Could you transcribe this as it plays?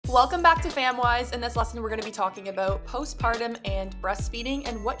Welcome back to FAMWISE. In this lesson, we're going to be talking about postpartum and breastfeeding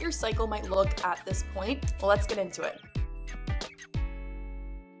and what your cycle might look at this point. Well, let's get into it.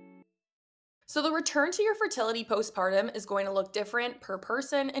 So the return to your fertility postpartum is going to look different per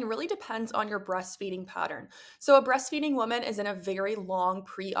person and really depends on your breastfeeding pattern. So a breastfeeding woman is in a very long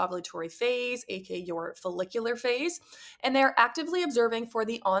pre-ovulatory phase, aka your follicular phase, and they're actively observing for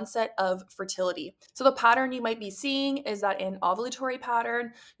the onset of fertility. So the pattern you might be seeing is that in ovulatory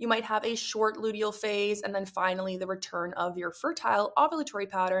pattern, you might have a short luteal phase and then finally the return of your fertile ovulatory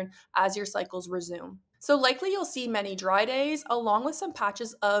pattern as your cycles resume. So likely you'll see many dry days along with some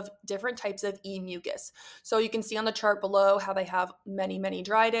patches of different types of mucus. So you can see on the chart below how they have many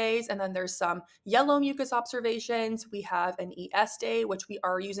dry days, and then there's some yellow mucus observations. We have an ES day, which we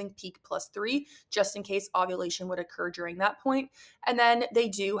are using peak +3 just in case ovulation would occur during that point. And then they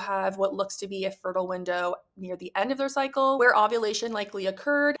do have what looks to be a fertile window near the end of their cycle where ovulation likely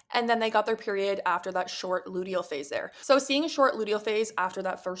occurred, and then they got their period after that short luteal phase there. So seeing a short luteal phase after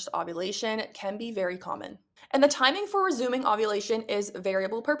that first ovulation can be very common. And the timing for resuming ovulation is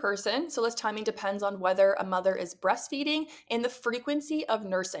variable per person. So this timing depends on whether a mother is breastfeeding and the frequency of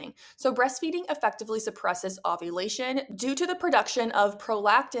nursing. So breastfeeding effectively suppresses ovulation due to the production of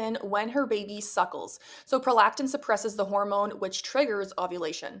prolactin when her baby suckles. So prolactin suppresses the hormone which triggers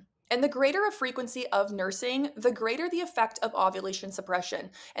ovulation. And the greater a frequency of nursing, the greater the effect of ovulation suppression.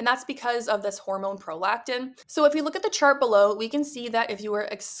 And that's because of this hormone prolactin. So if you look at the chart below, we can see that if you are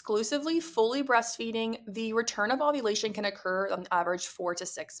exclusively fully breastfeeding, the return of ovulation can occur on average 4 to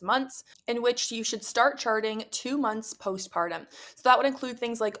 6 months, in which you should start charting 2 months postpartum. So that would include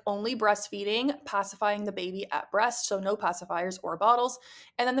things like only breastfeeding, pacifying the baby at breast, so no pacifiers or bottles,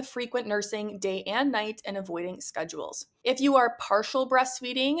 and then the frequent nursing day and night and avoiding schedules. If you are partial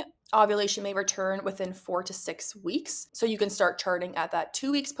breastfeeding, ovulation may return within 4 to 6 weeks. So you can start charting at that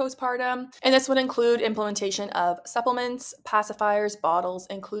 2 weeks postpartum. And this would include implementation of supplements, pacifiers, bottles,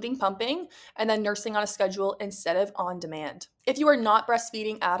 including pumping, and then nursing on a schedule instead of on demand. If you are not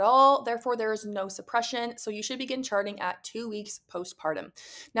breastfeeding at all, therefore there is no suppression, so you should begin charting at 2 weeks postpartum.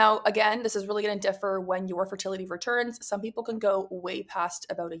 Now, again, this is really going to differ when your fertility returns. Some people can go way past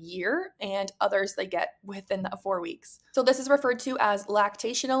about a year, and others they get within that 4 weeks. So this is referred to as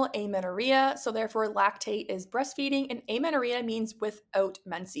lactational amenorrhea. So therefore, lactate is breastfeeding, and amenorrhea means without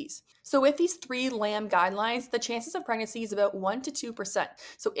menses. So with these 3 LAM guidelines, the chances of pregnancy is about 1 to 2%.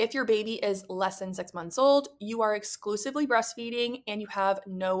 So if your baby is less than 6 months old, you are exclusively breastfeeding and you have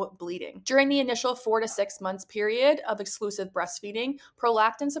no bleeding. During the initial 4 to 6 months period of exclusive breastfeeding,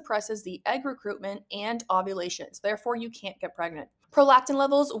 prolactin suppresses the egg recruitment and ovulation. So therefore, you can't get pregnant. Prolactin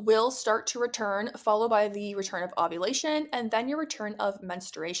levels will start to return, followed by the return of ovulation, and then your return of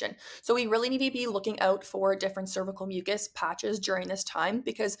menstruation. So we really need to be looking out for different cervical mucus patches during this time,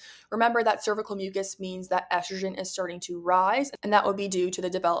 because remember that cervical mucus means that estrogen is starting to rise, and that would be due to the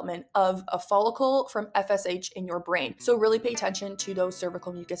development of a follicle from FSH in your brain. So really pay attention to those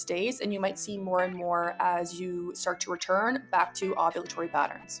cervical mucus days, and you might see more and more as you start to return back to ovulatory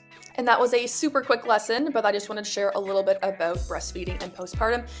patterns. And that was a super quick lesson, but I just wanted to share a little bit about breastfeeding and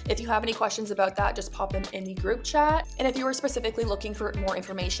postpartum. If you have any questions about that, just pop them in the group chat. And if you are specifically looking for more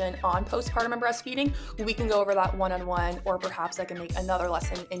information on postpartum and breastfeeding, we can go over that one-on-one, or perhaps I can make another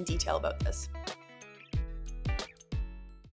lesson in detail about this.